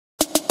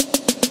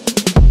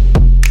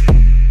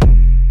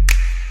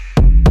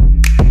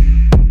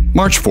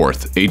March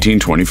 4th,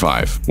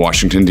 1825,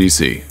 Washington,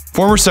 D.C.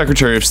 Former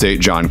Secretary of State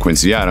John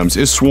Quincy Adams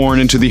is sworn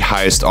into the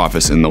highest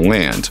office in the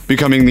land,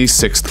 becoming the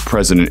 6th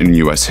president in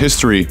U.S.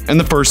 history and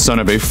the first son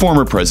of a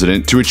former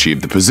president to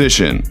achieve the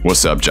position.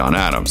 What's up, John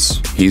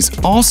Adams? He's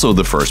also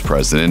the first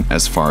president,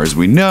 as far as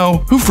we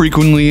know, who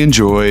frequently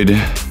enjoyed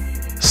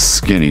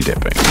skinny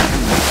dipping.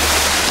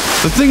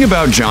 The thing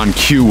about John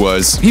Q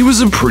was, he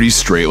was a pretty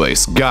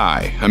straight-laced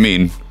guy. I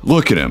mean,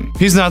 look at him.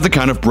 He's not the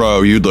kind of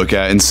bro you'd look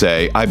at and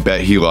say, I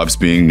bet he loves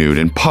being nude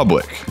in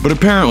public. But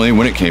apparently,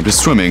 when it came to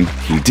swimming,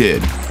 he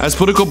did. As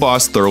political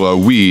boss Thurlow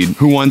Weed,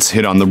 who once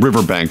hit on the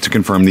riverbank to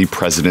confirm the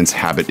president's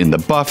habit in the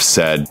buff,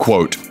 said,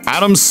 quote,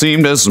 Adams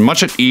seemed as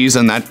much at ease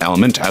in that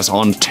element as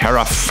on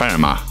terra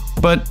firma.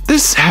 But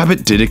this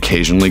habit did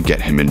occasionally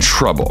get him in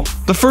trouble.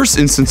 The first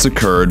instance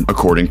occurred,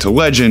 according to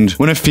legend,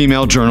 when a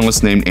female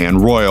journalist named Anne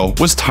Royal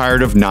was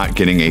tired of not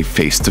getting a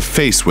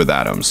face-to-face with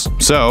Adams.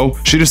 So,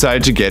 she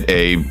decided to get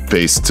a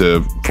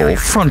face-to-full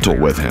frontal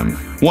with him.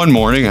 One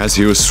morning, as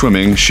he was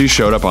swimming, she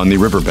showed up on the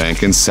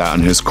riverbank and sat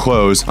on his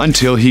clothes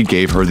until he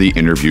gave her the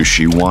interview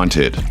she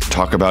wanted.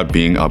 Talk about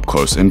being up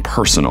close and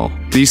personal.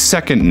 The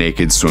second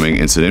naked swimming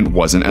incident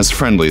wasn't as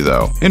friendly,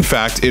 though. In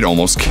fact, it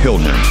almost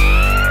killed him.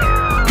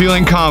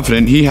 Feeling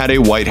confident, he had a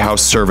White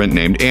House servant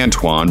named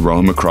Antoine row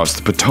him across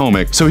the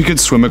Potomac so he could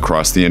swim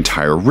across the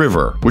entire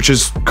river, which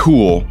is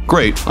cool,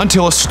 great,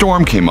 until a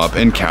storm came up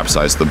and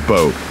capsized the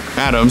boat.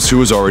 Adams, who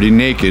was already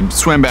naked,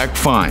 swam back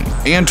fine.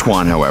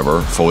 Antoine,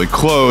 however, fully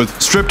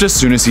clothed, stripped as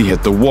soon as he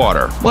hit the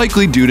water,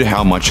 likely due to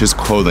how much his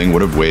clothing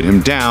would have weighed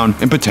him down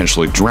and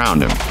potentially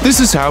drowned him. This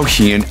is how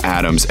he and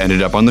Adams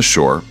ended up on the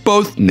shore,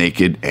 both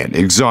naked and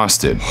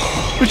exhausted,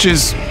 which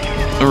is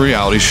a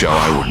reality show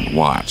I wouldn't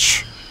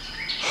watch.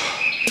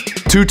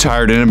 Too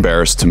tired and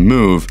embarrassed to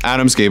move,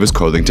 Adams gave his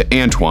clothing to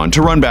Antoine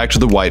to run back to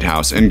the White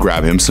House and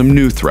grab him some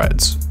new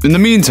threads. In the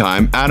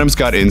meantime, Adams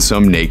got in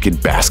some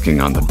naked basking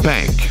on the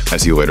bank,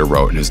 as he later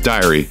wrote in his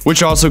diary,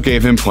 which also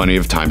gave him plenty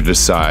of time to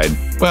decide,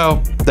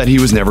 well, that he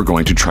was never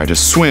going to try to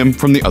swim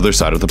from the other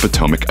side of the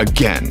Potomac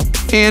again.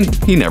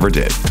 And he never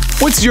did.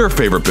 What's your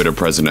favorite bit of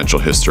presidential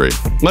history?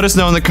 Let us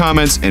know in the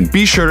comments, and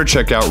be sure to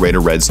check out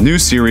Raider Red's new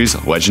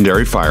series,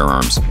 Legendary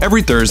Firearms,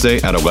 every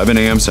Thursday at 11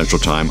 a.m. Central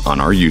Time on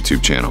our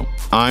YouTube channel.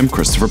 I'm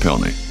Christopher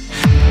Pilney.